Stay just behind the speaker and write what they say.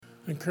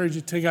encourage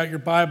you to take out your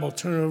Bible,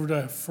 turn over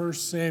to 1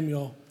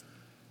 Samuel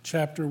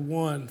chapter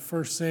 1.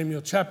 1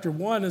 Samuel chapter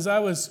 1, as I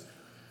was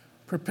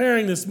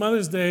preparing this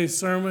Mother's Day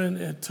sermon,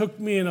 it took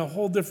me in a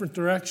whole different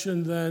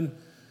direction than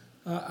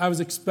I was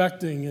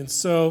expecting. And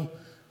so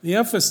the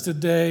emphasis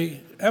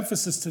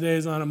today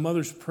is on a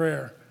mother's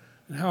prayer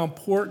and how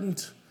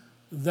important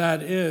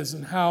that is,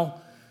 and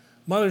how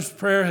mother's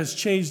prayer has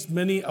changed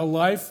many a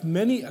life,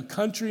 many a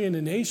country and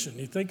a nation.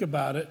 You think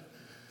about it.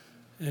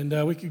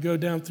 And we could go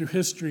down through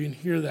history and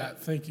hear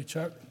that. Thank you,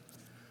 Chuck.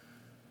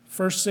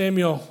 1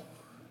 Samuel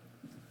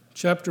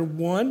chapter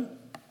 1.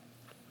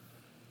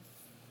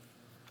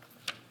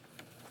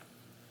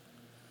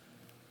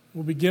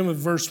 We'll begin with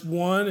verse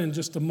 1 in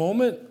just a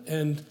moment.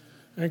 And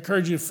I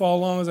encourage you to follow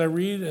along as I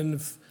read. And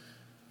if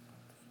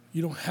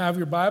you don't have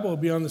your Bible, it'll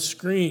be on the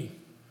screen.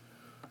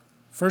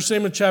 1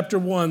 Samuel chapter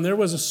 1. There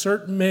was a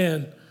certain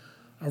man,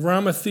 a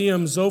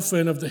Ramathaim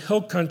Zophim of the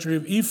hill country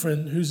of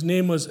Ephraim, whose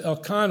name was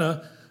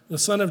Elkanah, the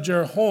son of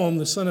Jeroham,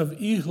 the son of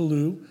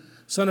Ehulu,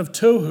 son of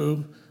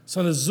Tohu,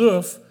 son of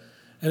Zuph,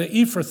 and an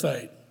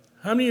Ephrathite.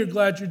 How many are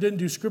glad you didn't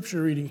do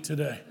scripture reading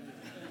today?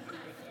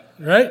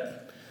 Right?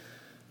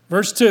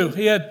 Verse 2,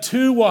 he had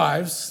two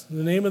wives.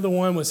 The name of the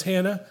one was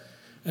Hannah,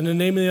 and the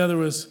name of the other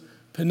was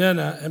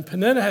Peninnah. And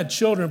Peninnah had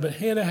children, but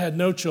Hannah had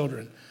no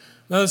children.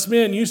 Now this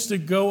man used to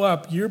go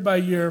up year by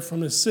year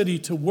from his city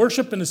to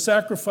worship and to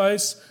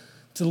sacrifice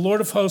to the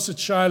Lord of hosts at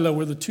Shiloh,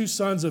 where the two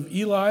sons of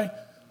Eli,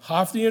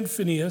 Hophni and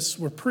Phinehas,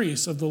 were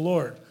priests of the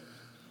Lord.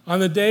 On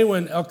the day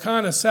when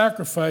Elkanah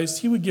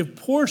sacrificed, he would give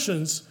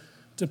portions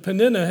to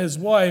Peninnah, his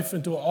wife,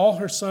 and to all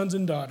her sons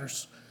and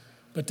daughters.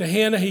 But to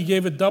Hannah he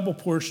gave a double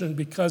portion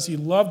because he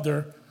loved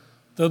her,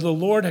 though the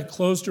Lord had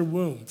closed her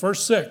womb.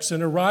 Verse 6,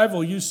 and her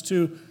rival used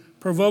to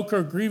provoke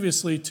her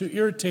grievously to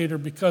irritate her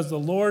because the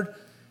Lord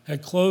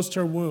had closed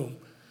her womb.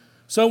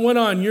 So it went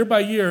on year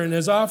by year, and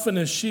as often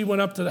as she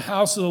went up to the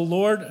house of the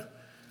Lord,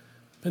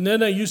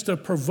 Peninnah used to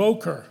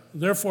provoke her.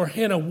 Therefore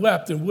Hannah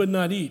wept and would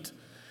not eat.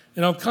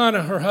 And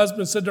Elkanah, her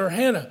husband, said to her,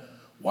 Hannah,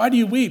 why do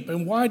you weep,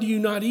 and why do you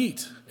not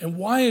eat? And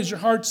why is your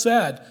heart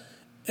sad?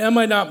 Am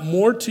I not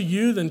more to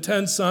you than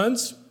 10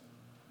 sons?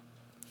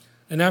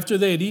 And after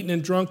they had eaten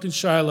and drunk in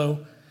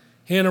Shiloh,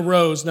 Hannah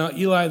rose. Now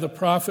Eli the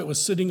prophet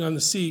was sitting on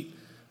the seat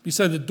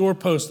beside the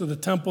doorpost of the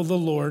temple of the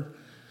Lord.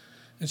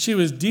 And she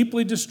was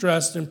deeply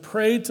distressed and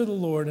prayed to the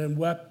Lord and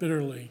wept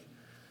bitterly.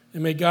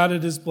 And may God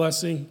add his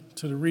blessing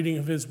to the reading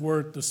of his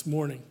word this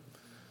morning.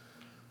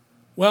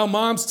 Well,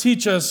 moms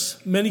teach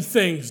us many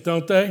things,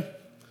 don't they?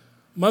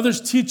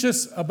 Mothers teach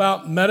us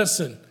about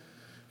medicine.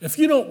 If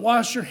you don't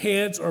wash your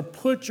hands or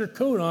put your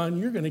coat on,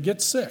 you're going to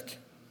get sick.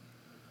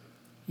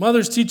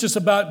 Mothers teach us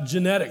about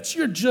genetics.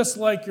 You're just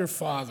like your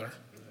father.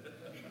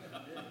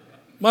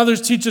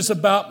 Mothers teach us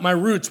about my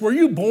roots. Were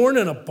you born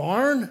in a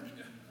barn?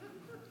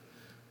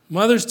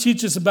 Mothers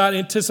teach us about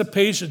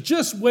anticipation.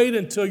 Just wait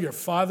until your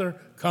father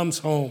comes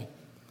home.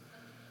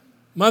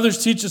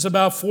 Mothers teach us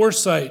about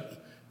foresight.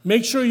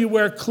 Make sure you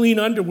wear clean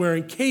underwear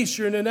in case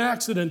you're in an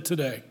accident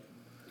today.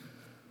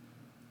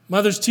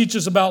 Mothers teach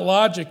us about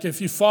logic. If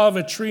you fall off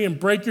a tree and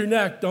break your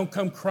neck, don't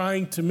come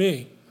crying to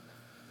me.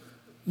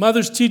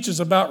 Mothers teach us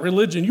about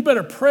religion. You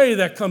better pray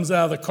that comes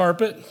out of the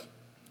carpet.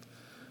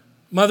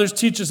 Mothers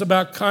teach us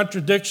about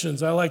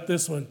contradictions. I like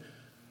this one.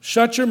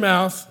 Shut your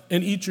mouth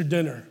and eat your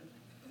dinner.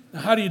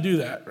 Now, how do you do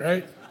that,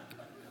 right?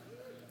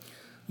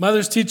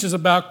 Mothers teach us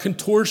about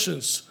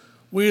contortions.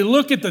 Will you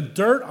look at the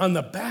dirt on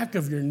the back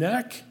of your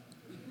neck?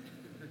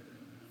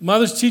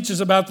 Mothers teach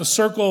us about the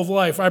circle of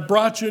life. I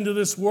brought you into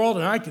this world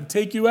and I can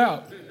take you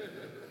out.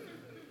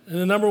 And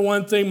the number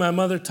one thing my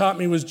mother taught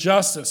me was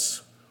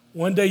justice.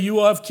 One day you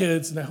will have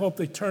kids and I hope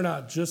they turn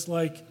out just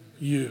like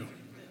you.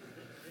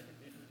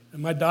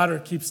 And my daughter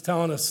keeps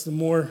telling us the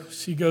more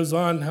she goes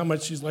on how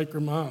much she's like her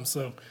mom.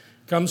 So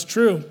it comes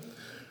true.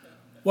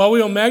 While we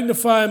will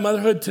magnify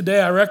motherhood today,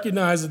 I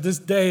recognize that this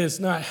day is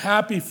not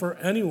happy for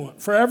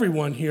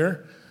everyone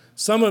here.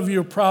 Some of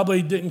you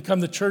probably didn't come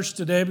to church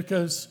today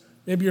because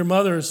maybe your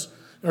mother's,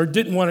 or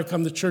didn't want to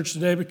come to church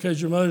today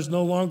because your mother's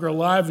no longer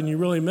alive and you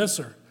really miss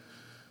her.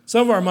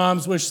 Some of our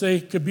moms wish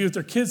they could be with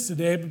their kids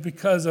today, but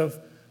because of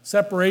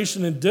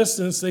separation and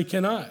distance, they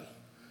cannot.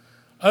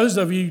 Others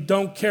of you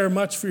don't care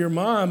much for your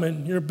mom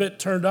and you're a bit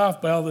turned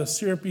off by all the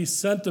syrupy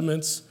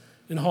sentiments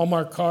in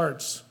Hallmark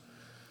cards.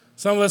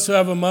 Some of us who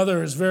have a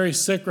mother is very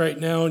sick right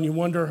now and you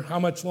wonder how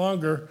much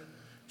longer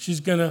she's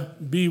going to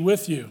be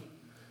with you.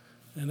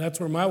 And that's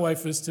where my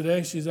wife is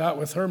today. She's out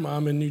with her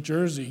mom in New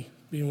Jersey,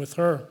 being with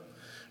her.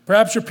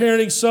 Perhaps you're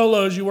parenting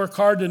solo as you work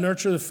hard to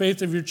nurture the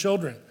faith of your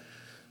children.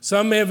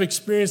 Some may have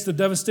experienced the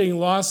devastating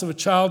loss of a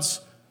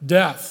child's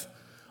death.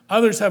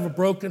 Others have a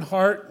broken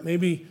heart,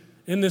 maybe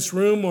in this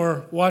room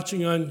or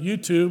watching on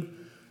YouTube,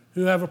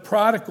 who have a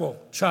prodigal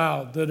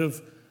child that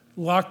have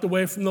locked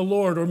away from the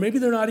Lord, or maybe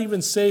they're not even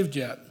saved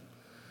yet.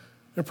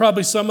 There are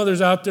probably some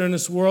others out there in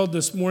this world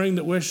this morning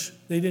that wish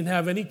they didn't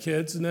have any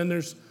kids, and then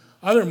there's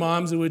other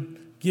moms that would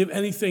give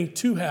anything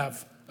to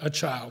have a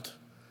child.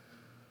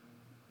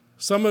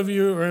 Some of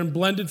you are in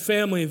blended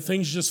family and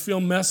things just feel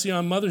messy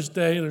on Mother's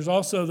Day. And there's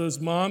also those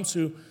moms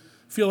who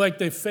feel like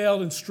they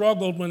failed and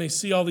struggled when they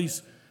see all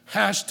these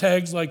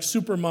hashtags like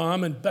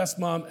Supermom and Best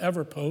Mom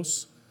Ever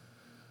posts.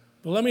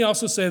 But let me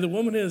also say the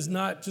womanhood is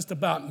not just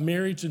about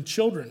marriage and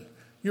children.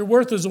 Your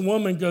worth as a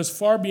woman goes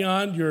far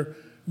beyond your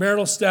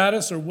marital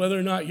status or whether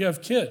or not you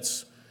have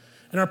kids.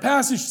 In our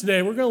passage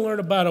today, we're going to learn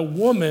about a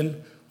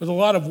woman with a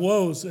lot of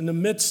woes. In the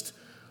midst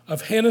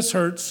of Hannah's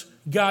hurts,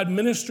 God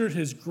ministered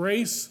his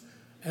grace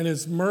and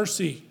his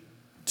mercy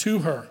to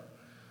her.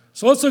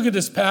 So let's look at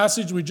this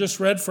passage we just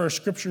read for our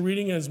scripture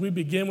reading as we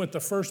begin with the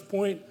first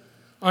point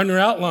on your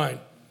outline.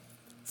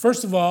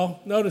 First of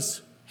all,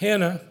 notice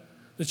Hannah,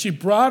 that she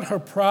brought her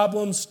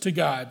problems to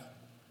God.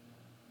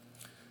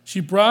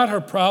 She brought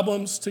her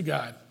problems to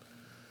God.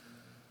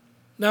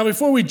 Now,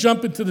 before we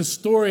jump into the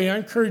story, I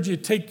encourage you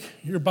to take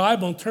your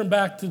Bible and turn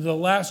back to the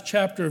last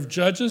chapter of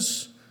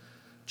Judges,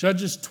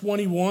 Judges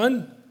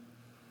 21.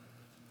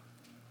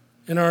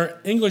 In our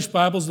English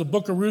Bibles, the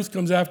book of Ruth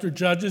comes after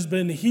Judges, but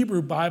in the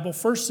Hebrew Bible,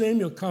 1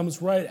 Samuel comes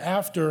right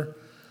after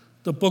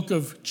the book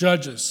of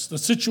Judges. The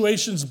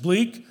situation's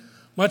bleak,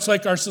 much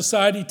like our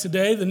society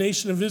today. The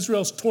nation of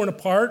Israel is torn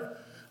apart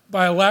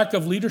by a lack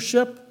of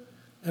leadership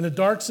and a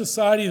dark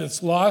society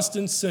that's lost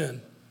in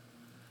sin.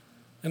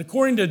 And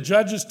according to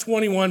Judges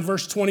 21,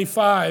 verse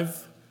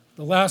 25,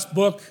 the last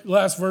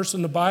verse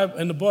in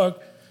the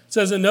book, it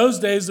says, "In those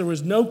days there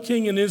was no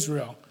king in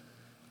Israel.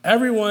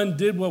 Everyone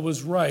did what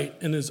was right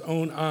in his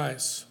own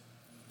eyes."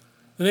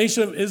 The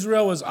nation of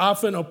Israel was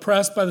often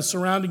oppressed by the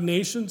surrounding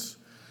nations.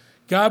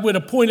 God would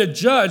appoint a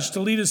judge to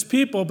lead his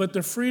people, but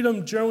their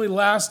freedom generally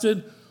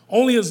lasted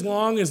only as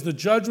long as the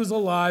judge was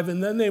alive,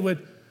 and then they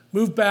would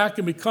move back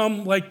and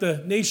become like the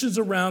nations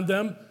around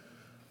them,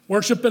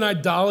 worship in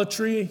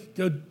idolatry,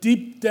 go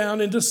deep down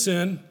into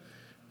sin,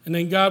 and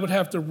then God would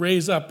have to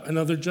raise up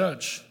another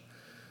judge.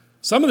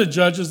 Some of the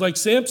judges, like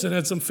Samson,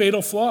 had some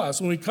fatal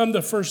flaws. When we come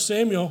to 1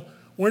 Samuel,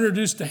 we're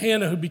introduced to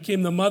Hannah, who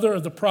became the mother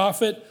of the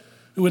prophet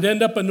who would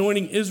end up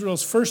anointing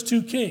Israel's first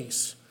two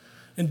kings.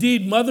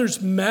 Indeed,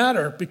 mothers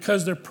matter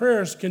because their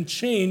prayers can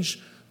change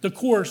the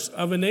course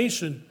of a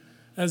nation,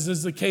 as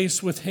is the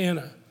case with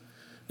Hannah.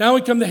 Now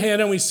we come to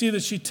Hannah and we see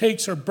that she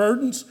takes her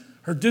burdens,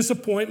 her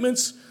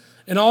disappointments,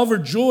 and all of her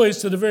joys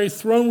to the very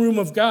throne room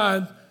of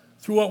God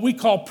through what we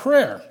call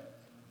prayer.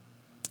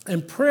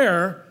 And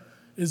prayer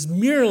is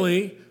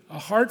merely a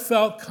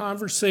heartfelt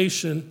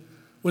conversation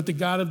with the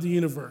God of the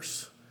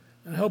universe.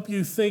 And I hope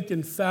you think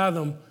and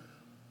fathom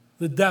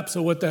the depths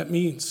of what that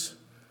means.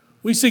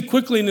 We see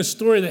quickly in this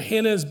story that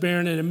Hannah is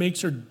barren, and it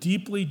makes her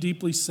deeply,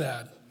 deeply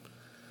sad.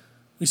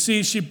 We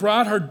see she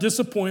brought her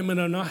disappointment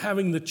of not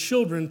having the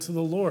children to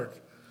the Lord.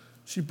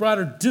 She brought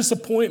her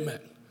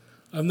disappointment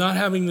of not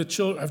having the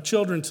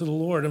children to the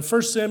Lord. In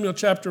 1 Samuel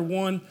chapter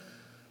 1,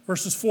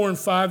 verses 4 and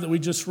 5 that we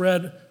just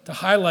read, to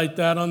highlight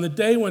that, on the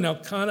day when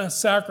Elkanah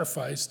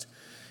sacrificed,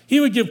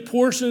 he would give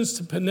portions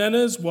to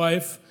Peninnah, his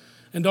wife,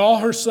 and all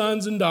her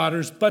sons and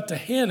daughters, but to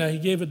Hannah he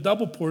gave a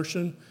double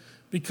portion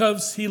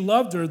because he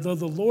loved her, though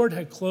the Lord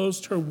had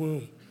closed her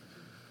womb.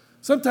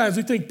 Sometimes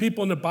we think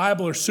people in the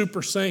Bible are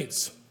super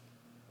saints,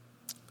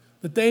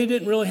 that they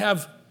didn't really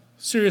have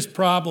serious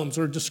problems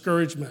or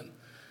discouragement.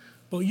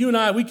 But you and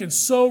I, we can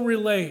so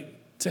relate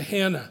to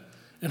Hannah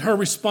and her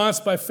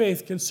response by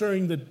faith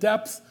concerning the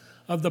depth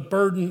of the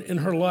burden in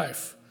her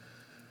life.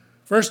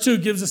 Verse 2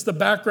 gives us the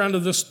background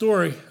of this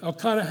story.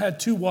 Elkanah had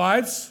two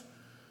wives.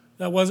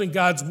 That wasn't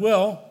God's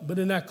will, but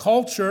in that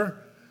culture,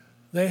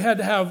 they had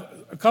to have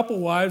a couple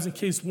wives in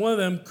case one of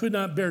them could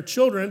not bear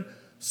children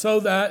so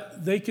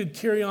that they could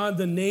carry on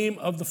the name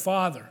of the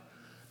father.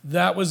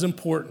 That was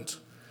important.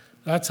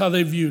 That's how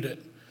they viewed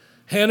it.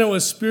 Hannah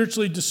was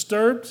spiritually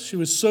disturbed. She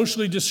was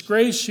socially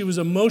disgraced. She was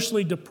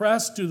emotionally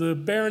depressed due to the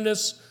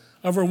barrenness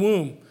of her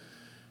womb.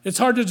 It's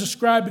hard to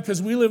describe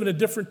because we live in a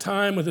different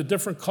time with a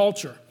different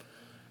culture.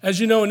 As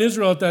you know, in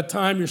Israel at that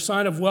time, your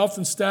sign of wealth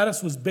and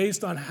status was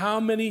based on how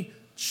many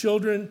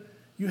children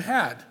you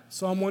had.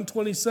 Psalm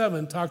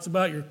 127 talks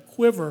about your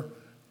quiver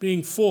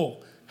being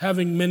full,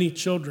 having many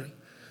children.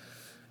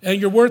 And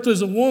your worth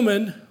as a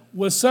woman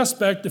was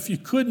suspect if you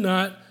could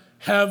not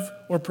have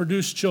or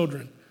produce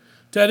children.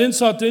 To add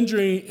insult to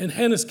injury, in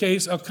Hannah's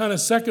case,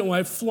 Elkanah's second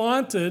wife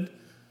flaunted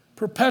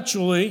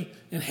perpetually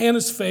in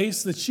Hannah's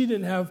face that she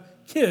didn't have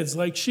kids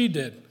like she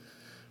did.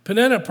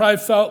 Peninnah probably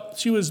felt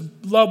she was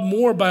loved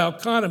more by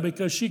Elkanah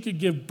because she could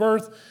give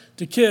birth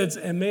to kids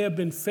and may have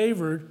been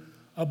favored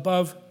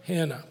above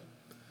Hannah.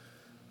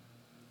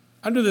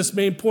 Under this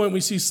main point,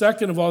 we see,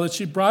 second of all, that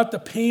she brought the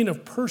pain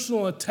of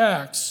personal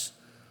attacks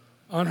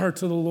on her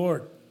to the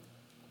Lord.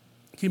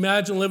 Can you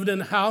imagine living in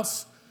a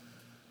house,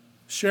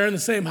 sharing the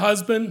same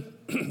husband,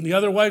 the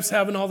other wife's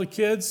having all the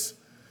kids,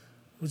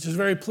 which is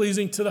very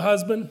pleasing to the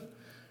husband,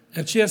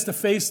 and she has to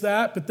face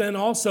that, but then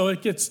also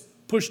it gets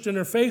pushed in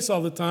her face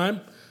all the time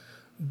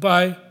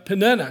by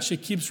Peninnah. She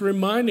keeps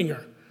reminding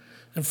her.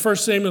 In 1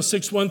 Samuel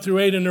 6, 1 through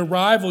 8, and her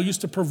rival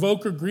used to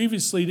provoke her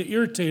grievously to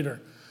irritate her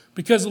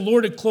because the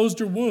Lord had closed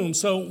her womb.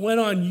 So it went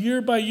on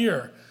year by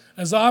year.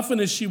 As often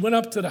as she went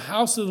up to the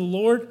house of the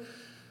Lord,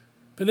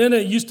 Peninnah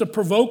used to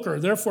provoke her.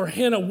 Therefore,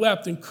 Hannah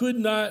wept and could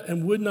not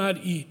and would not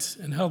eat.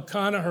 And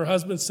Elkanah, her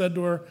husband, said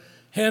to her,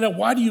 Hannah,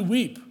 why do you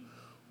weep?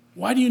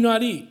 Why do you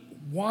not eat?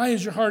 Why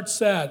is your heart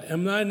sad?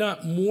 Am I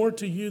not more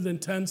to you than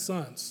 10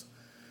 sons?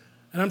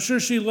 And I'm sure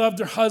she loved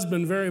her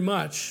husband very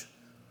much,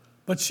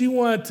 but she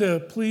wanted to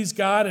please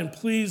God and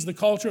please the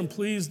culture and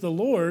please the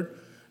Lord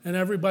and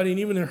everybody, and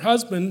even her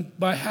husband,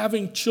 by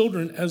having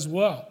children as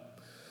well.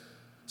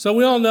 So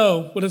we all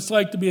know what it's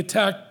like to be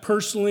attacked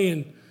personally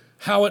and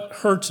how it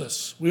hurts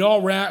us. We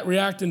all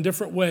react in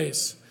different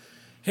ways.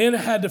 Hannah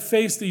had to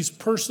face these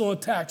personal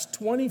attacks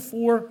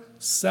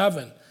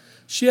 24/7.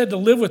 She had to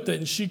live with it,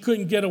 and she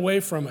couldn't get away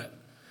from it.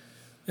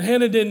 And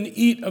Hannah didn't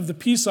eat of the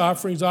peace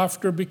offerings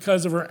offered her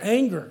because of her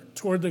anger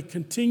toward the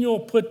continual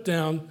put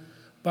down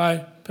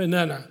by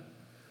Peninnah.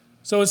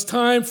 So it's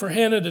time for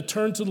Hannah to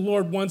turn to the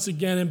Lord once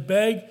again and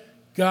beg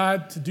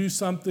God to do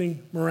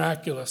something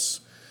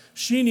miraculous.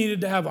 She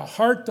needed to have a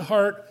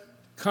heart-to-heart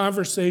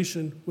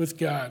conversation with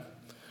God.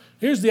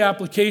 Here's the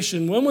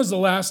application. When was the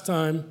last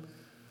time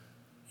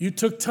you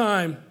took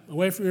time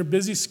away from your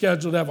busy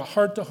schedule to have a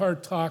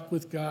heart-to-heart talk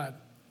with God?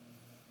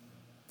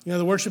 You know,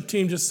 the worship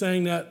team just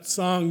sang that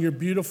song, You're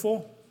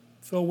Beautiful,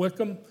 Phil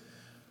Wickham.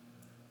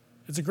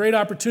 It's a great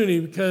opportunity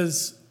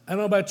because I don't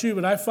know about you,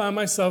 but I find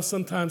myself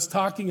sometimes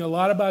talking a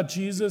lot about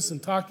Jesus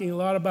and talking a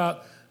lot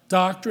about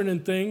doctrine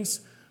and things,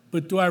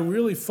 but do I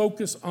really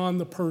focus on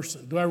the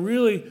person? Do I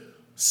really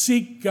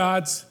seek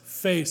God's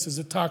face, as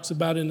it talks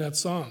about in that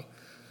song?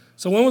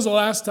 So when was the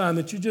last time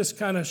that you just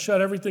kind of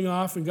shut everything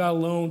off and got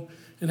alone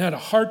and had a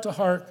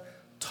heart-to-heart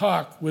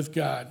talk with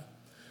God?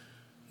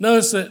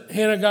 Notice that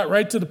Hannah got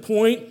right to the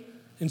point,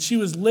 and she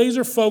was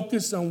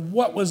laser-focused on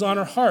what was on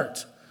her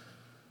heart.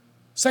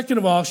 Second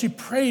of all, she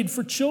prayed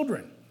for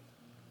children.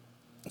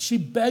 She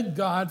begged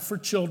God for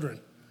children.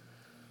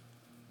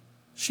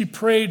 She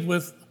prayed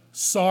with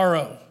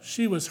sorrow.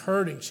 She was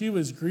hurting. She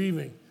was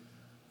grieving.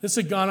 This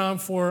had gone on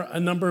for a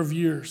number of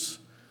years.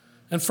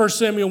 And 1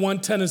 Samuel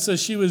 1:10, it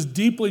says she was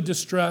deeply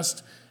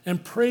distressed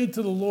and prayed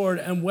to the Lord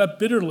and wept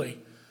bitterly.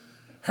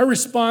 Her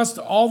response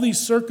to all these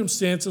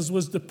circumstances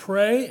was to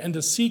pray and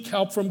to seek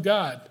help from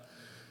God.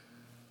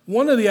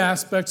 One of the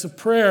aspects of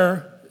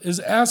prayer is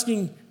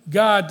asking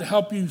God to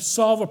help you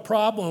solve a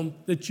problem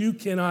that you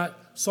cannot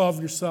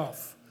solve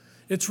yourself.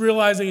 It's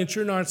realizing that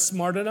you're not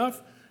smart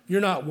enough,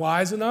 you're not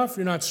wise enough,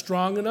 you're not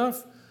strong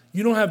enough,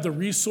 you don't have the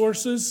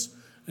resources,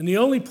 and the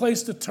only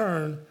place to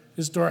turn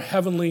is to our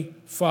Heavenly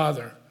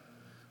Father.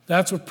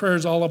 That's what prayer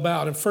is all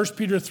about. In 1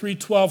 Peter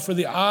 3:12, for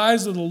the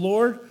eyes of the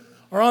Lord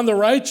are on the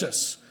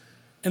righteous,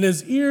 and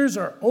his ears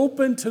are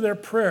open to their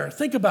prayer.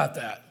 Think about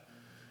that.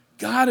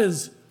 God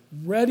is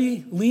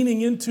ready,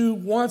 leaning into,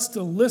 wants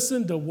to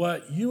listen to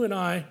what you and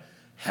I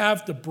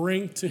have to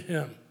bring to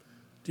him.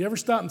 Do you ever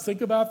stop and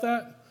think about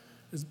that?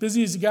 As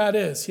busy as God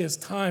is, he has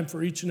time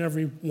for each and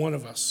every one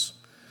of us.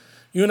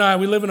 You and I,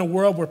 we live in a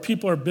world where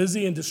people are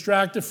busy and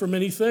distracted for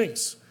many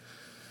things.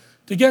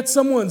 To get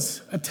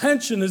someone's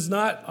attention is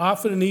not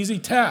often an easy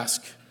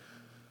task.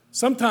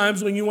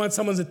 Sometimes when you want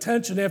someone's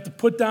attention, they have to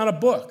put down a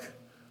book,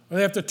 or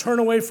they have to turn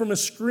away from a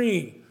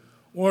screen,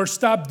 or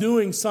stop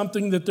doing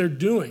something that they're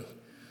doing.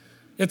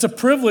 It's a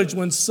privilege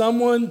when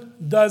someone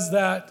does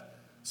that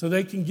so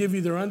they can give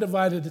you their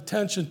undivided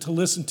attention to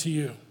listen to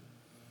you.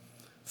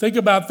 Think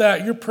about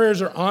that. Your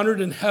prayers are honored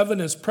in heaven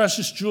as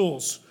precious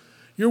jewels.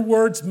 Your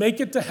words make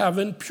it to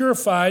heaven,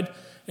 purified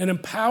and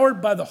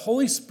empowered by the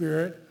Holy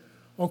Spirit,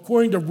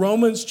 according to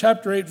Romans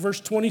chapter 8,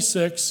 verse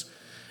 26,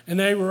 and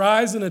they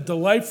rise in a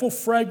delightful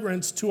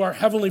fragrance to our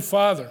Heavenly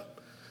Father.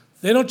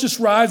 They don't just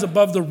rise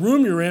above the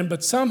room you're in,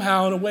 but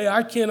somehow, in a way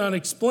I cannot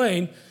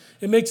explain,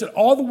 it makes it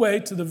all the way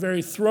to the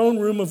very throne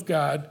room of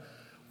God,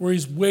 where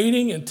he's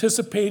waiting,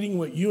 anticipating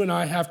what you and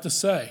I have to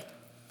say.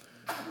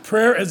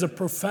 Prayer is a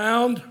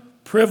profound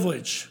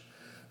privilege.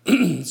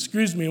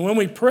 Excuse me. When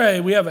we pray,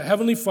 we have a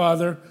Heavenly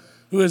Father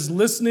who is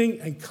listening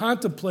and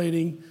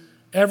contemplating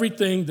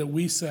everything that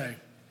we say.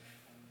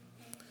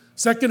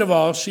 Second of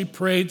all, she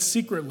prayed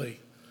secretly.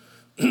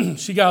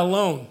 She got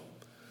alone.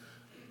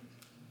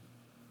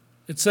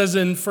 It says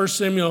in 1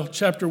 Samuel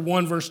chapter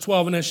 1, verse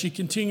 12, and as she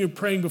continued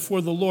praying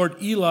before the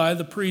Lord, Eli,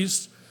 the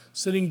priest,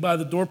 sitting by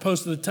the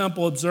doorpost of the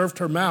temple, observed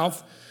her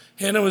mouth.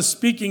 Hannah was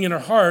speaking in her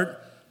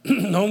heart,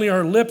 only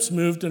her lips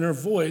moved and her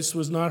voice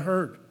was not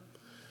heard.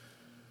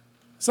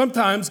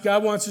 Sometimes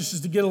God wants us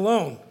just to get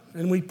alone,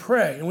 and we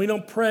pray. And we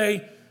don't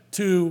pray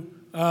to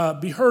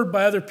be heard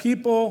by other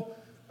people,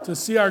 to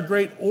see our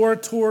great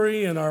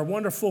oratory and our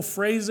wonderful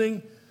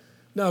phrasing.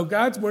 No,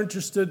 God's more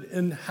interested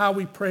in how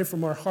we pray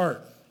from our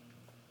heart.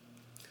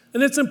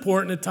 And it's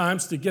important at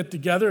times to get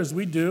together, as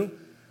we do,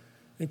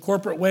 in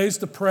corporate ways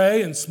to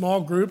pray, in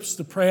small groups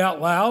to pray out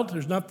loud.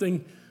 There's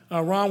nothing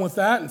wrong with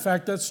that. In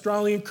fact, that's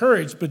strongly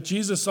encouraged. But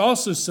Jesus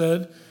also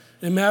said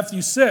in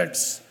Matthew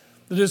 6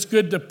 that it's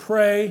good to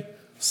pray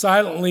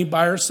silently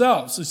by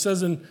ourselves. It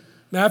says in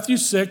Matthew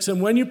 6,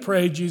 and when you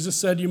pray, Jesus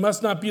said, you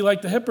must not be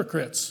like the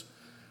hypocrites,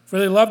 for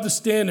they love to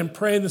stand and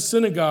pray in the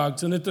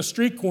synagogues and at the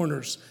street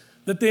corners,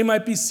 that they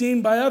might be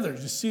seen by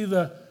others. You see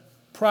the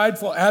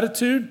prideful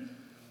attitude?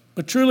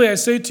 But truly I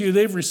say to you,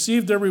 they've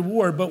received their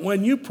reward. But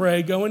when you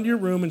pray, go into your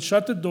room and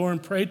shut the door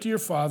and pray to your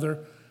Father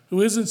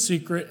who is in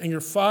secret, and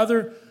your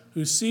Father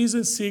who sees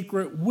in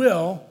secret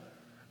will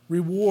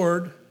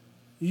reward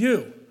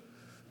you.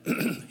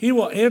 He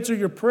will answer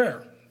your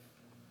prayer.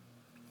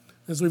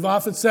 As we've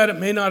often said, it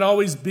may not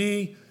always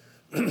be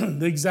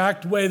the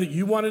exact way that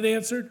you want it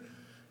answered.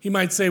 He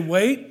might say,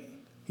 wait.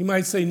 He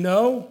might say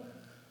no.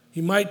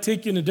 He might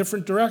take you in a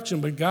different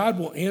direction, but God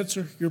will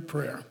answer your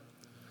prayer.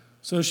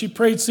 So she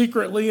prayed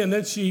secretly, and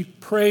then she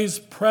prays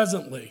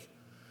presently.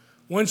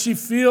 When she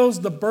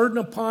feels the burden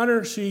upon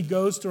her, she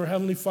goes to her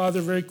Heavenly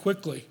Father very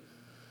quickly.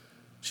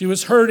 She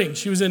was hurting.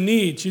 She was in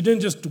need. She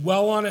didn't just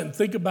dwell on it and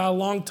think about it a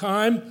long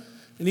time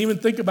and even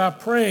think about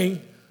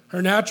praying.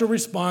 Her natural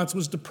response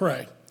was to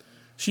pray.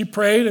 She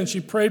prayed, and she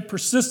prayed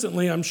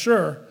persistently, I'm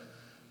sure.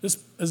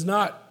 This is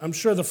not, I'm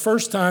sure, the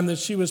first time that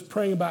she was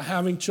praying about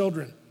having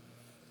children.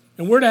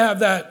 And we're to have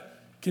that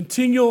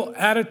continual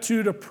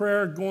attitude of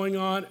prayer going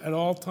on at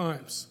all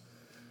times.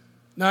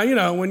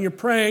 Now, when you're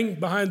praying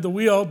behind the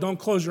wheel, don't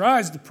close your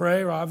eyes to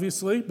pray,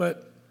 obviously,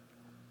 but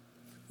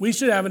we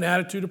should have an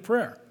attitude of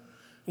prayer.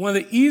 One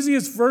of the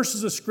easiest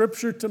verses of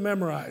Scripture to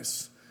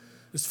memorize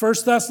is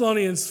 1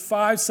 Thessalonians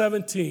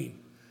 5:17.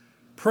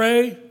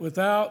 Pray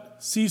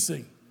without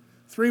ceasing.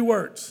 3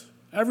 words.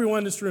 Everyone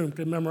in this room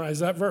can memorize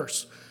that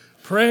verse.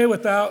 Pray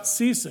without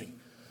ceasing.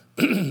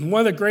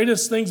 One of the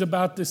greatest things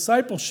about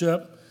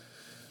discipleship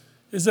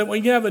is that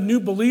when you have a new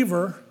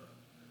believer,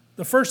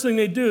 the first thing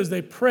they do is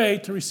they pray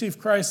to receive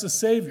Christ as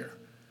Savior.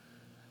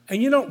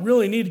 And you don't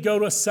really need to go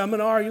to a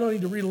seminar. You don't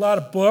need to read a lot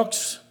of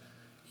books.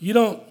 You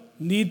don't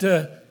need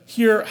to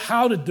hear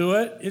how to do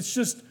it. It's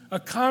just a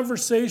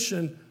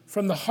conversation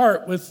from the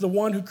heart with the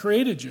one who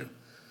created you.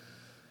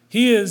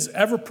 He is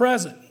ever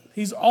present.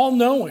 He's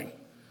all-knowing.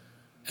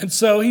 And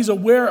so he's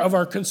aware of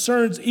our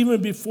concerns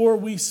even before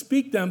we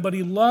speak them, but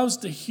he loves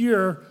to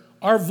hear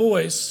our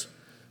voice.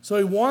 So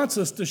he wants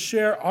us to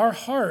share our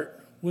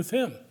heart with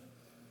him.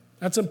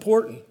 That's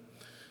important.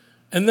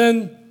 And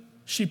then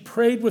she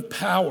prayed with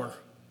power.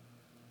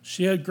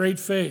 She had great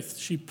faith.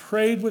 She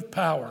prayed with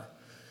power.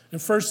 In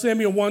 1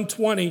 Samuel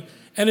 1:20,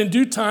 and in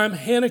due time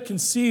Hannah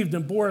conceived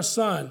and bore a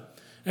son.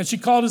 And she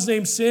called his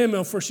name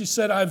Samuel, for she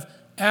said, I've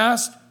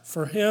asked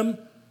for him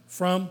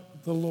from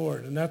the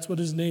Lord. And that's what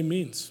his name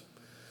means.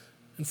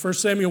 In 1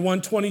 Samuel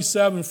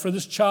 1:27, for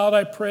this child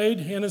I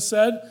prayed, Hannah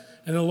said,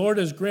 and the Lord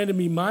has granted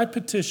me my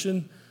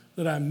petition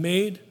that I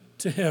made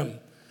to him.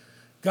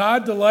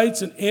 God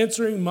delights in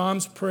answering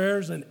mom's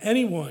prayers and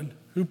anyone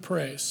who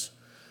prays.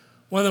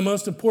 One of the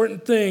most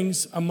important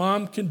things a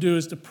mom can do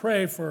is to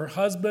pray for her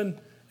husband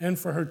and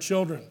for her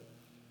children.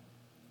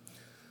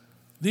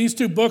 These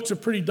 2 books are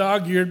pretty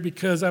dog-eared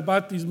because I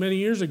bought these many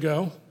years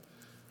ago,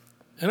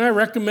 and I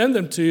recommend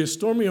them to you.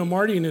 Stormy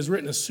O'Mardian has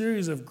written a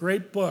series of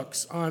great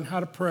books on how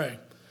to pray.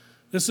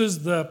 This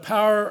is The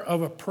Power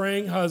of a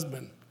Praying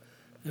Husband.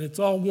 And it's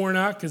all worn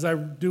out because I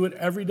do it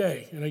every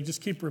day, and I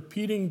just keep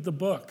repeating the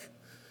book.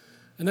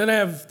 And then I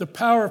have The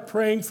Power of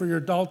Praying for Your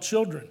Adult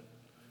Children.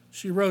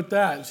 She wrote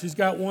that. She's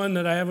got one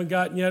that I haven't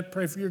gotten yet,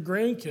 Pray for Your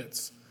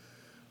Grandkids.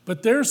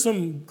 But there's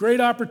some great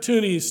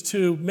opportunities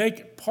to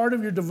make part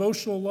of your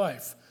devotional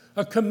life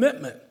a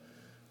commitment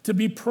to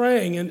be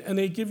praying, and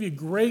they give you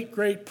great,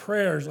 great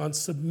prayers on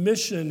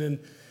submission and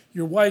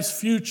your wife's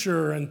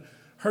future and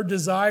her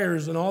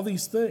desires and all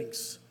these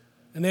things.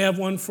 And they have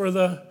one for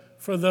the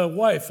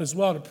wife as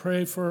well, to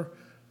pray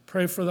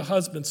for the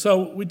husband.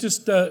 So we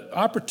just,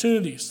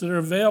 opportunities that are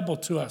available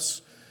to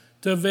us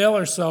to avail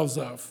ourselves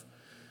of.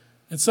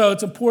 And so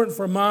it's important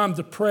for a mom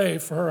to pray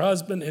for her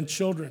husband and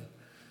children.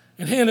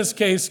 In Hannah's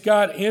case,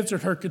 God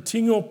answered her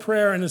continual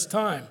prayer in his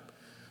time.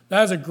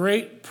 That is a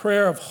great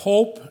prayer of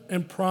hope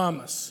and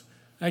promise.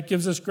 That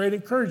gives us great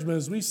encouragement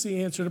as we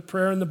see answer to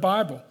prayer in the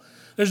Bible.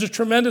 There's a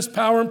tremendous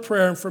power in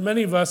prayer, and for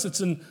many of us,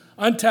 it's an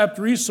untapped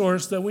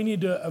resource that we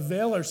need to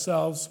avail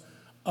ourselves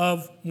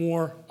of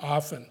more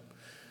often.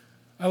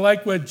 I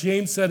like what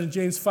James said in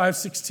James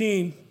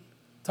 5:16,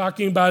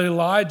 talking about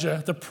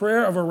Elijah. The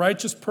prayer of a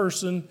righteous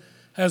person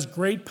has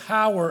great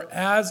power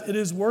as it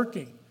is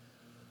working.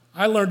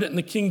 I learned it in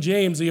the King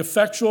James. The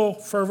effectual,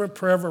 fervent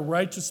prayer of a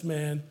righteous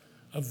man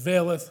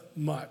availeth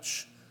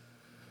much.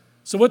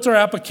 So what's our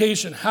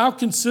application? How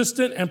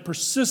consistent and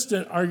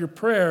persistent are your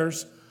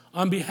prayers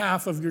on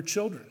behalf of your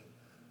children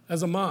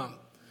as a mom?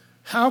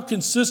 How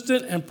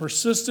consistent and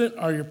persistent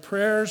are your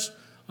prayers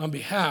on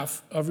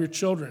behalf of your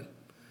children?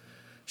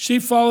 She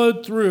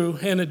followed through,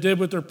 Hannah did,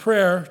 with her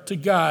prayer to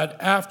God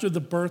after the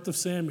birth of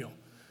Samuel.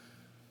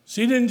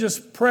 She didn't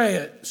just pray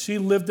it, she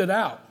lived it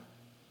out.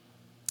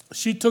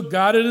 She took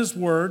God at his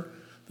word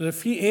that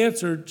if he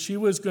answered, she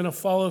was going to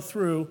follow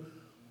through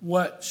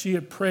what she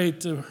had prayed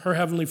to her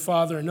Heavenly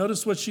Father. And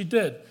notice what she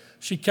did.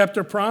 She kept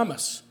her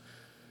promise.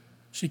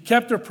 She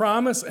kept her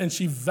promise, and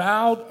she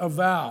vowed a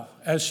vow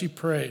as she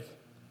prayed.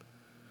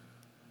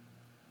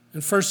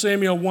 In 1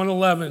 Samuel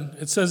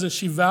 1:11, it says that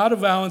she vowed a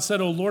vow and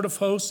said, O Lord of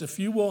hosts, if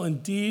you will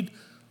indeed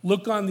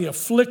look on the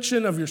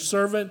affliction of your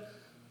servant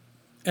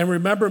and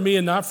remember me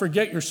and not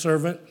forget your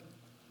servant,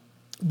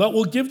 but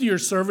will give to your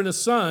servant a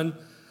son,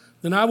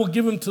 then I will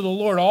give him to the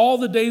Lord all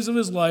the days of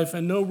his life,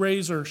 and no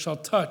razor shall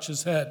touch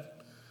his head.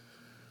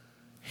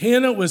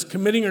 Hannah was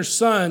committing her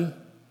son,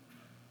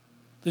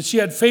 that she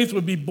had faith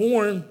would be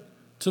born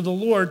to the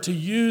Lord, to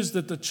use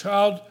that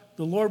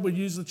the Lord would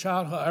use the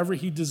child however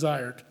he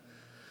desired.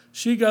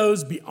 She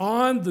goes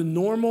beyond the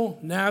normal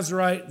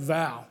Nazirite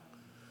vow.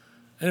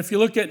 And if you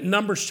look at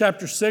Numbers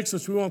chapter 6,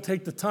 which we won't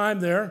take the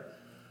time there,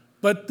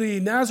 but the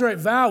Nazirite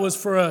vow was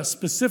for a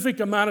specific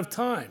amount of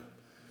time.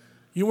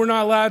 You were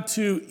not allowed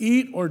to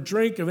eat or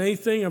drink of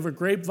anything of a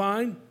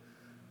grapevine.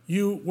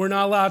 You were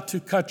not allowed to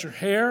cut your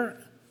hair.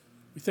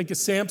 We think of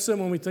Samson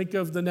when we think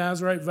of the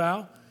Nazirite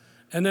vow.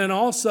 And then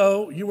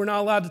also, you were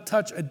not allowed to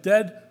touch a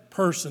dead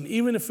person,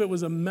 even if it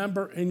was a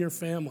member in your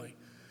family.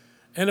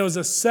 And it was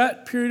a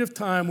set period of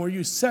time where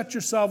you set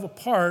yourself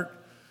apart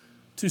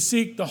to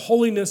seek the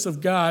holiness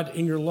of God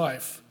in your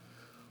life.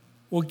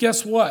 Well,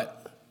 guess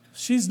what?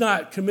 She's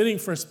not committing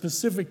for a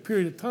specific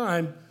period of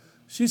time.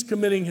 She's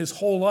committing his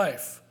whole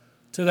life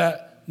to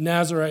that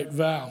Nazirite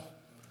vow.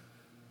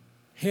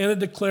 Hannah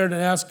declared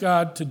and asked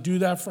God to do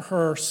that for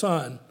her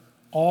son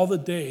all the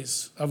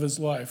days of his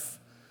life.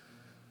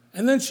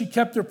 And then she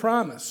kept her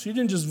promise. She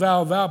didn't just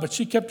vow a vow, but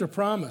she kept her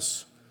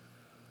promise.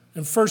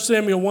 In 1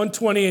 Samuel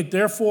 1:28,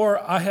 therefore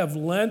I have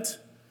lent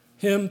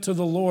him to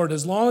the Lord.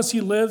 As long as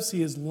he lives,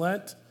 he is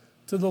lent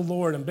to the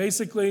Lord. And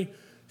basically,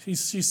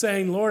 she's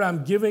saying, Lord,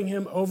 I'm giving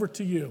him over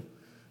to you.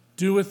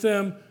 Do with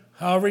him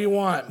however you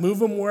want.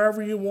 Move him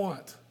wherever you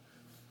want.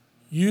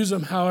 Use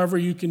him however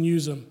you can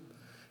use him.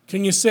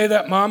 Can you say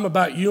that, Mom,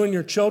 about you and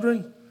your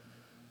children?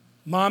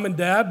 Mom and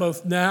Dad,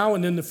 both now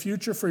and in the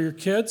future for your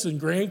kids and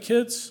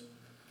grandkids?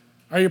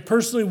 Are you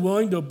personally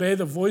willing to obey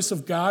the voice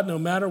of God no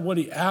matter what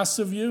he asks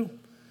of you?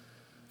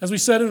 As we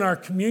said in our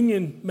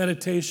communion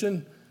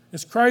meditation,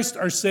 is Christ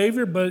our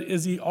Savior, but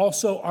is he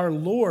also our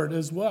Lord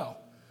as well?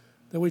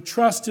 That we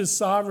trust his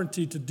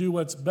sovereignty to do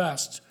what's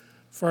best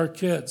for our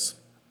kids.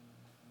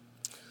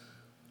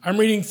 I'm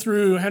reading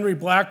through Henry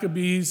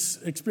Blackaby's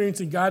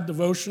Experiencing God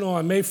devotional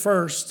on May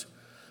 1st.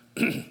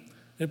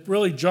 It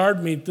really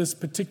jarred me, this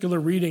particular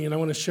reading, and I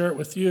want to share it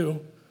with you.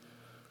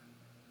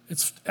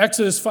 It's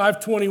Exodus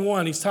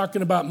 5:21. He's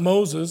talking about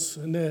Moses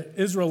and the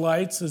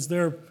Israelites as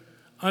they're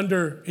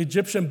under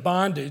Egyptian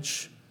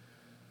bondage.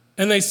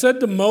 And they said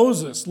to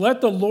Moses,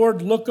 let the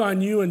Lord look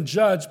on you and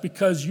judge,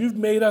 because you've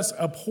made us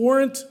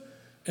abhorrent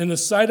in the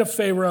sight of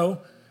Pharaoh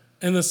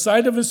and the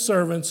sight of his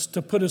servants,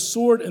 to put a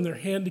sword in their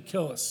hand to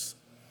kill us.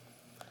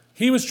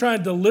 He was trying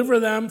to deliver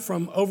them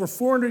from over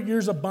 400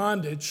 years of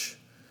bondage,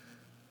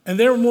 and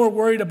they were more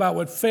worried about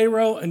what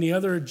Pharaoh and the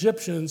other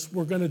Egyptians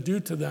were going to do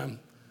to them.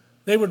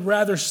 They would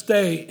rather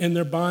stay in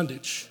their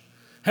bondage.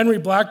 Henry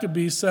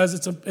Blackaby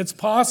says it's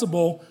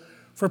possible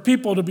for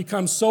people to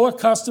become so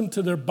accustomed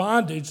to their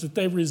bondage that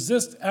they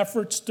resist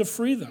efforts to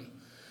free them.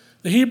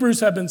 The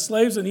Hebrews had been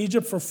slaves in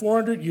Egypt for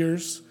 400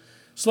 years.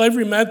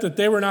 Slavery meant that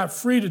they were not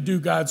free to do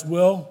God's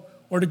will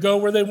or to go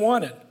where they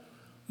wanted.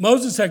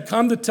 Moses had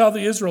come to tell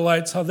the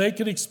Israelites how they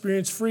could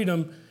experience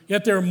freedom,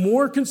 yet they were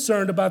more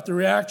concerned about the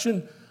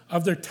reaction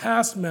of their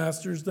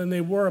taskmasters than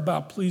they were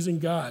about pleasing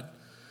God.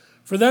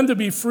 For them to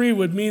be free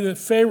would mean that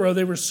Pharaoh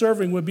they were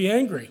serving would be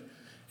angry.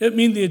 It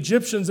meant the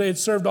Egyptians they had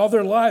served all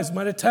their lives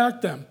might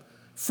attack them.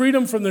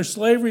 Freedom from their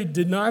slavery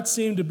did not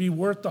seem to be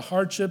worth the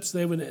hardships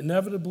they would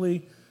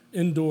inevitably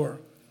endure.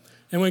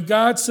 And when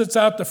God sets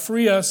out to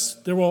free us,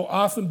 there will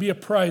often be a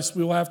price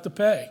we will have to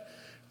pay.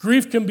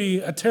 Grief can be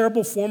a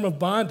terrible form of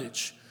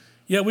bondage,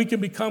 yet we can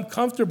become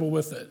comfortable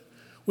with it.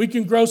 We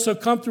can grow so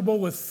comfortable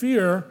with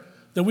fear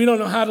that we don't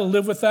know how to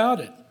live without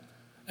it.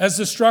 As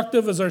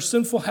destructive as our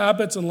sinful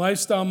habits and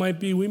lifestyle might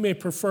be, we may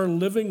prefer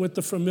living with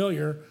the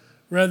familiar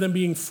rather than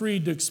being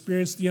freed to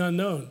experience the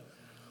unknown.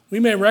 We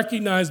may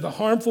recognize the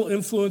harmful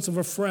influence of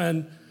a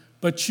friend,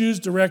 but choose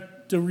to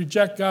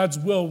reject God's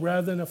will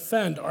rather than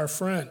offend our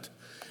friend.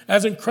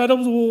 As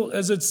incredible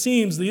as it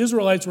seems, the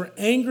Israelites were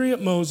angry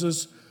at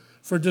Moses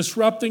for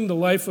disrupting the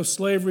life of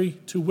slavery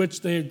to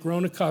which they had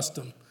grown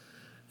accustomed.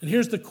 And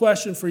here's the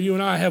question for you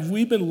and I. Have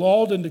we been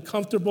lulled into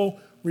comfortable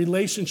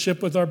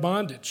relationship with our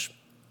bondage?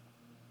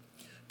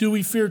 Do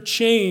we fear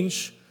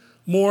change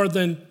more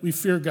than we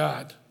fear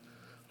God?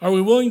 Are we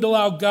willing to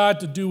allow God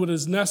to do what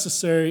is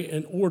necessary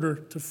in order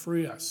to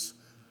free us?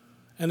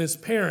 And as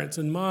parents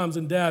and moms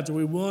and dads, are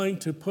we willing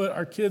to put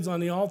our kids on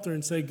the altar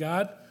and say,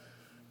 God,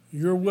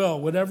 your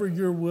will, whatever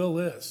your will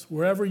is,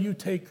 wherever you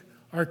take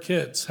our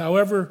kids,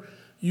 however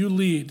you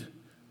lead,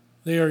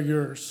 they are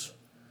yours.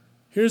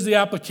 Here's the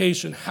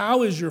application.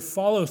 How is your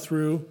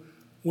follow-through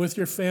with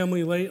your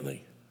family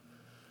lately?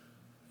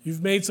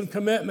 You've made some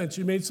commitments.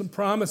 You made some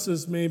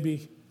promises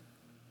maybe.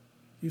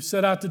 You've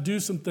set out to do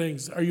some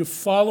things. Are you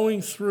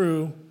following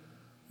through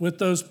with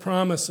those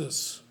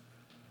promises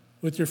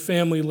with your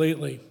family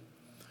lately?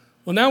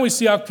 Well, now we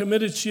see how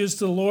committed she is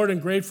to the Lord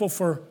and grateful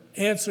for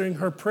answering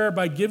her prayer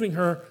by giving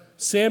her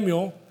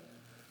Samuel.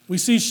 We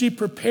see she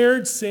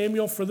prepared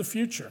Samuel for the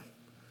future.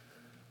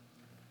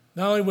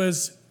 Not only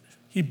was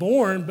he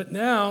born, but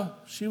now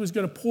she was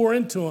going to pour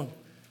into him.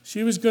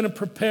 She was going to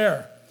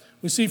prepare.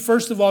 We see,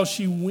 first of all,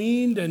 she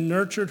weaned and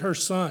nurtured her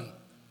son.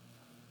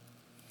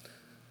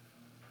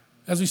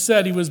 As we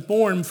said, he was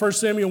born in 1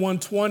 Samuel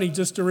 1:20,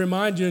 just to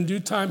remind you, in due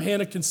time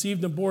Hannah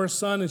conceived and bore a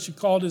son, and she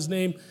called his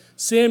name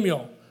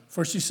Samuel,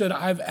 for she said,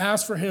 I've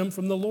asked for him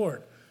from the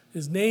Lord.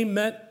 His name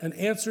meant an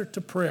answer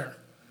to prayer.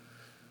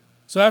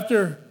 So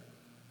after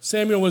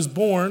Samuel was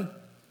born,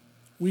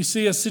 we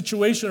see a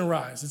situation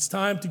arise. It's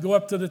time to go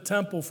up to the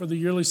temple for the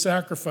yearly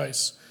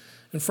sacrifice.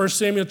 In 1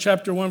 Samuel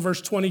chapter 1,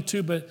 verse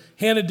 22, but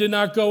Hannah did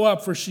not go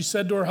up, for she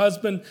said to her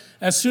husband,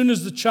 as soon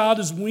as the child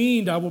is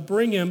weaned, I will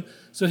bring him,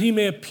 so he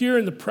may appear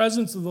in the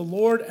presence of the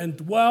Lord and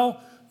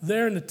dwell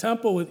there in the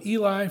temple with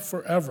Eli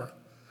forever.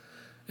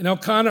 And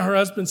Elkanah, her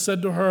husband,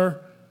 said to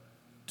her,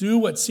 do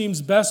what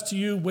seems best to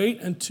you.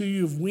 Wait until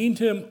you've weaned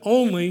him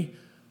only.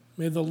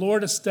 May the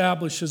Lord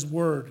establish his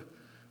word.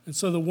 And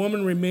so the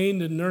woman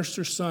remained and nursed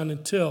her son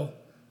until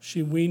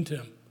she weaned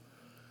him.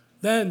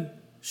 Then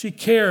she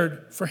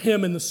cared for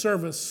him in the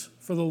service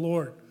for the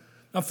Lord.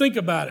 Now think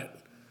about it.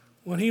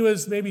 When he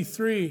was maybe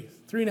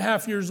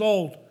 3.5 years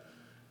old,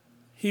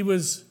 he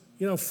was,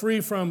 free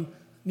from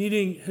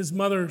needing his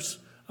mother's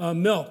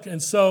milk.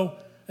 And so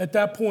at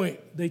that point,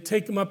 they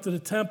take him up to the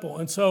temple.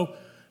 And so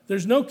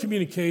there's no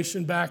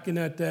communication back in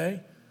that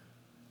day.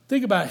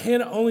 Think about it.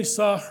 Hannah only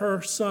saw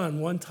her son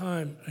one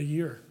time a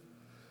year.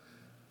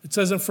 It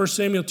says in 1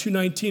 Samuel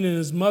 2:19, and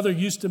his mother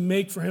used to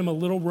make for him a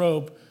little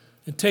robe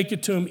and take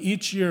it to him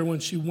each year when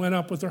she went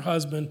up with her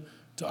husband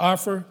to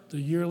offer the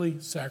yearly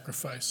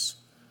sacrifice.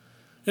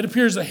 It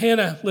appears that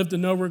Hannah lived a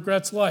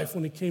no-regrets life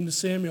when it came to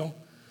Samuel.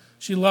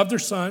 She loved her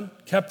son,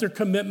 kept her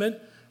commitment,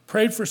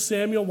 prayed for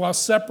Samuel while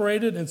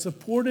separated, and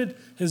supported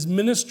his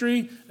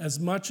ministry as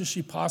much as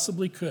she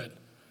possibly could.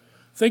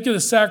 Think of the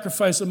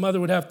sacrifice a mother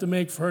would have to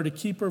make for her to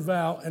keep her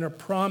vow and her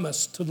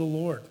promise to the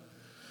Lord.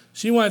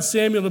 She wanted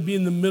Samuel to be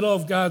in the middle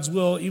of God's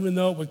will, even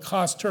though it would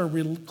cost her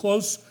a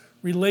close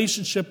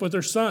relationship with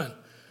her son.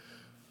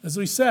 As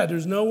we said,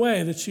 there's no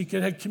way that she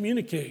could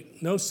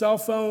communicate. No cell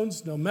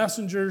phones, no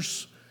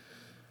messengers.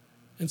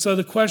 And so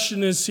the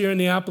question is here in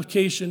the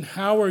application,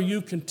 how are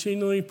you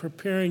continually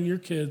preparing your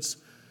kids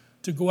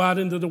to go out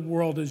into the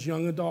world as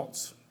young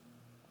adults?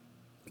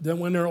 Then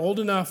when they're old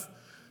enough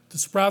to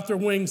sprout their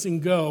wings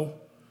and go,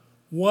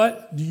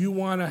 what do you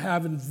want to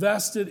have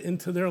invested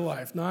into their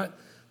life? Not,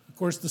 of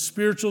course, the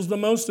spiritual is the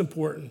most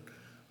important,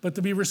 but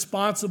to be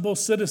responsible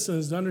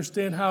citizens, to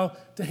understand how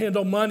to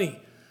handle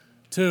money,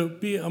 to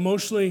be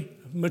emotionally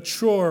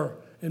mature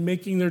in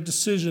making their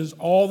decisions,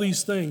 all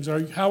these things.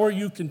 How are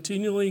you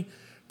continually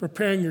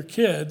preparing your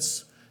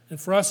kids, and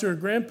for us who are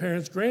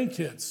grandparents,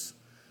 grandkids,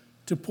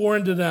 to pour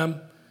into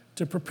them,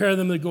 to prepare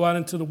them to go out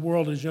into the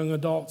world as young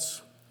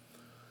adults?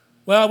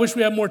 Well, I wish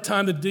we had more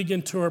time to dig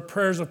into her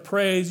prayers of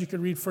praise. You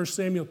could read 1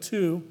 Samuel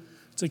 2.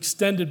 It's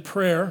extended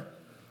prayer.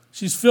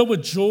 She's filled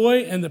with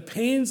joy, and the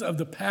pains of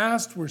the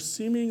past were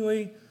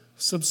seemingly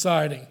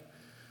subsiding.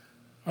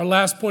 Our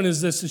last point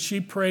is this, is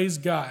she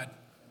praised God.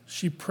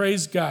 She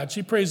praised God.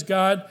 She praised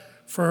God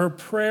for her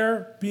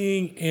prayer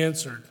being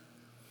answered.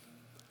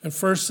 In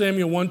 1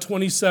 Samuel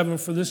 1:27,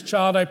 for this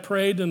child I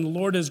prayed, and the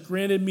Lord has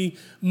granted me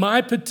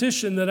my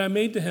petition that I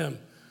made to him.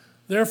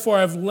 Therefore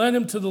I've lent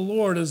him to the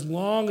Lord. As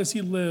long as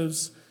he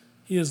lives,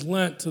 he is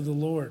lent to the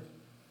Lord.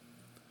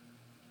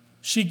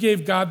 She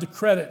gave God the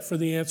credit for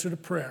the answer to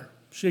prayer.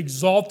 She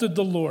exalted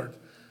the Lord.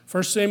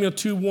 1 Samuel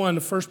 2:1,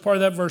 the first part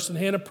of that verse, and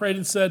Hannah prayed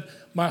and said,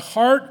 my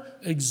heart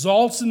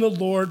exalts in the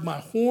Lord, my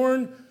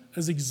horn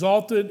is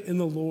exalted in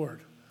the Lord.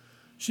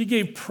 She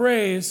gave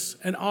praise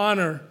and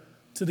honor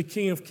to the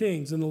King of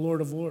Kings and the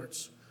Lord of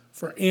Lords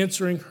for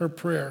answering her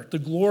prayer. The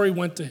glory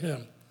went to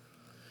him.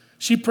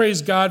 She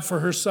praised God for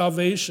her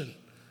salvation.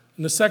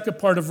 In the second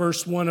part of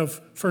verse 1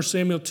 of 1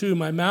 Samuel 2,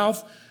 my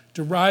mouth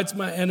derides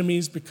my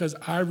enemies because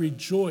I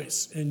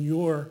rejoice in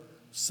your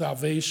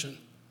salvation.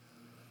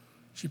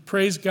 She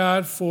praised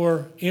God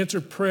for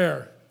answered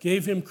prayer,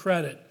 gave him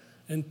credit,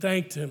 and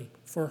thanked him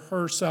for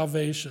her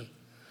salvation.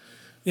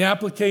 The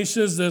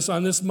application is this,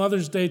 on this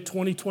Mother's Day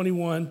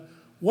 2021,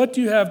 what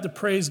do you have to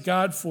praise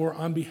God for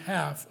on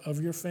behalf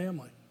of your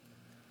family?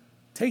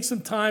 Take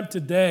some time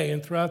today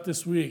and throughout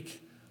this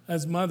week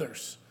as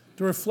mothers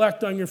to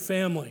reflect on your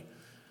family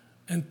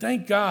and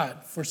thank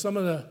God for some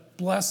of the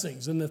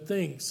blessings and the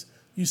things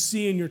you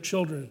see in your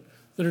children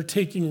that are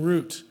taking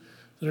root,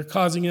 that are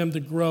causing them to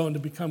grow and to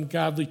become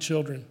godly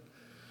children.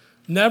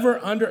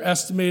 Never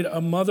underestimate a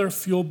mother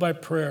fueled by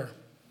prayer.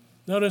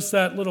 Notice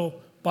that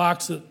little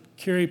box that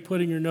Carrie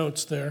put in your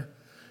notes there.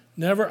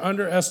 Never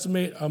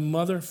underestimate a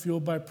mother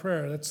fueled by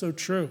prayer. That's so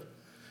true.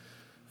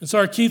 And so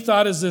our key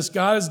thought is this: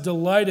 God is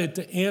delighted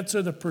to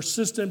answer the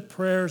persistent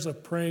prayers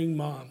of praying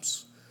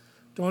moms.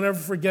 Don't ever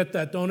forget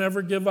that. Don't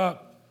ever give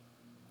up.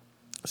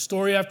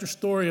 Story after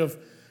story of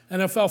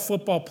NFL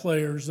football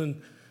players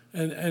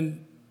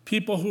and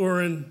people who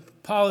are in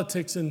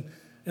politics and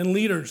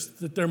leaders,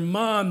 that their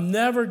mom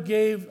never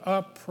gave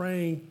up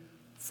praying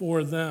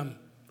for them,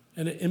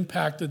 and it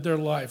impacted their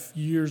life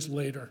years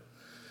later.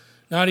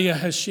 Nadia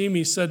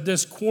Hashimi said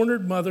this: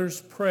 cornered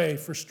mothers pray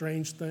for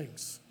strange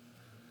things.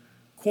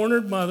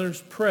 Cornered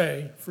mothers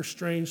pray for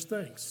strange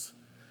things.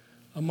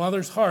 A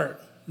mother's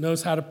heart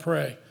knows how to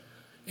pray.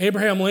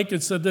 Abraham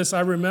Lincoln said this, "I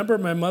remember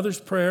my mother's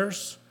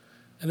prayers,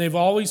 and they've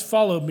always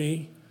followed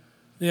me.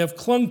 They have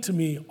clung to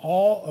me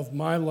all of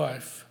my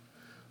life.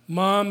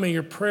 Mom, may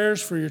your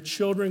prayers for your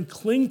children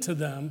cling to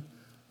them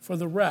for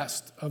the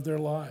rest of their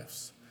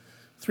lives."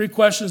 3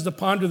 questions to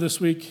ponder this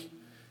week.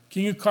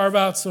 Can you carve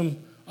out some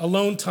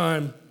alone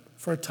time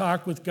for a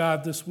talk with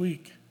God this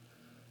week?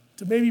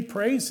 To maybe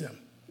praise him.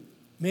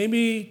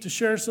 Maybe to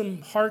share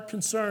some heart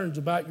concerns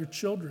about your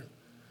children.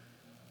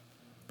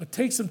 But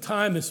take some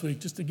time this week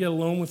just to get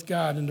alone with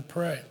God and to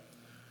pray.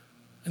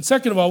 And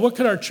second of all, what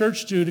could our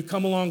church do to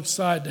come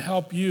alongside to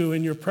help you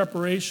in your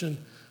preparation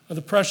of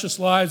the precious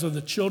lives of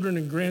the children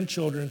and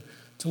grandchildren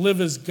to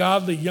live as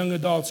godly young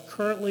adults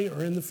currently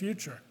or in the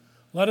future?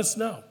 Let us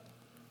know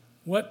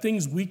what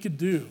things we could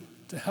do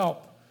to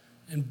help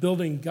in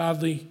building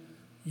godly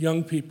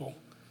young people.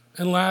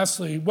 And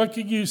lastly, what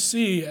can you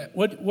see?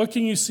 What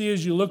can you see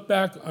as you look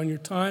back on your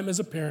time as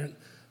a parent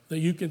that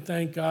you can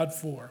thank God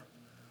for?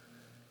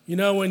 You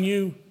know, when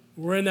you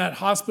were in that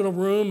hospital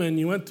room and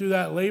you went through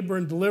that labor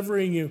and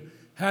delivery and you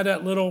had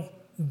that little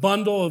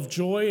bundle of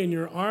joy in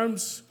your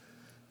arms,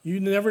 you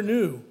never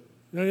knew.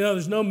 You know,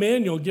 there's no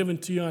manual given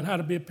to you on how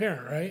to be a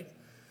parent, right?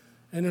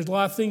 And there's a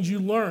lot of things you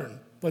learn.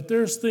 But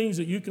there's things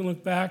that you can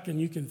look back and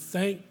you can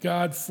thank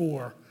God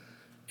for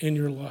in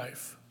your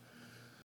life.